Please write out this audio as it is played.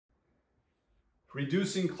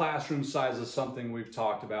Reducing classroom size is something we've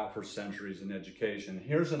talked about for centuries in education.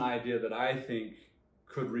 Here's an idea that I think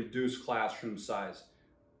could reduce classroom size.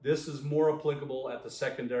 This is more applicable at the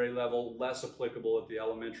secondary level, less applicable at the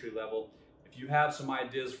elementary level. If you have some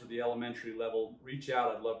ideas for the elementary level, reach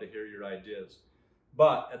out. I'd love to hear your ideas.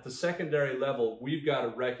 But at the secondary level, we've got to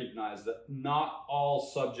recognize that not all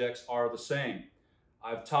subjects are the same.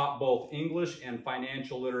 I've taught both English and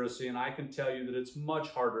financial literacy, and I can tell you that it's much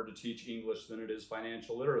harder to teach English than it is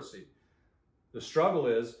financial literacy. The struggle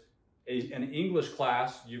is, an English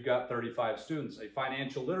class, you've got 35 students. A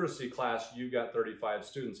financial literacy class, you've got 35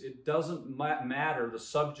 students. It doesn't matter the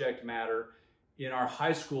subject matter. In our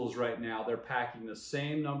high schools right now, they're packing the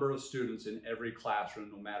same number of students in every classroom,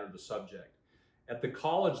 no matter the subject. At the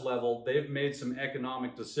college level, they've made some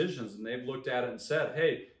economic decisions, and they've looked at it and said,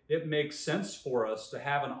 hey, it makes sense for us to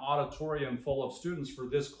have an auditorium full of students for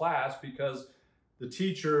this class because the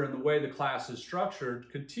teacher and the way the class is structured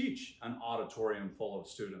could teach an auditorium full of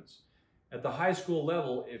students. At the high school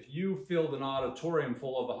level, if you filled an auditorium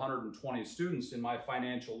full of 120 students in my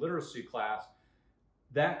financial literacy class,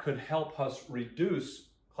 that could help us reduce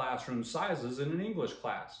classroom sizes in an English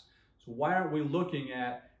class. So why aren't we looking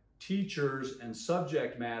at teachers and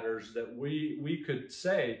subject matters that we could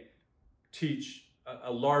say teach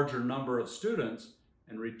a larger number of students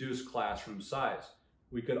and reduce classroom size?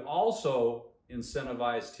 We could also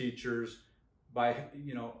incentivize teachers by,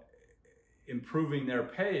 improving their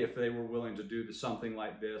pay if they were willing to do something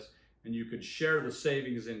like this, and you could share the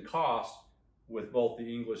savings in cost with both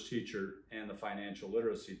the English teacher and the financial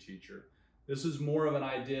literacy teacher. This is more of an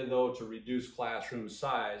idea, though, to reduce classroom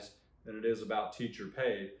size than it is about teacher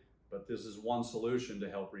pay, but this is one solution to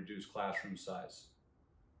help reduce classroom size.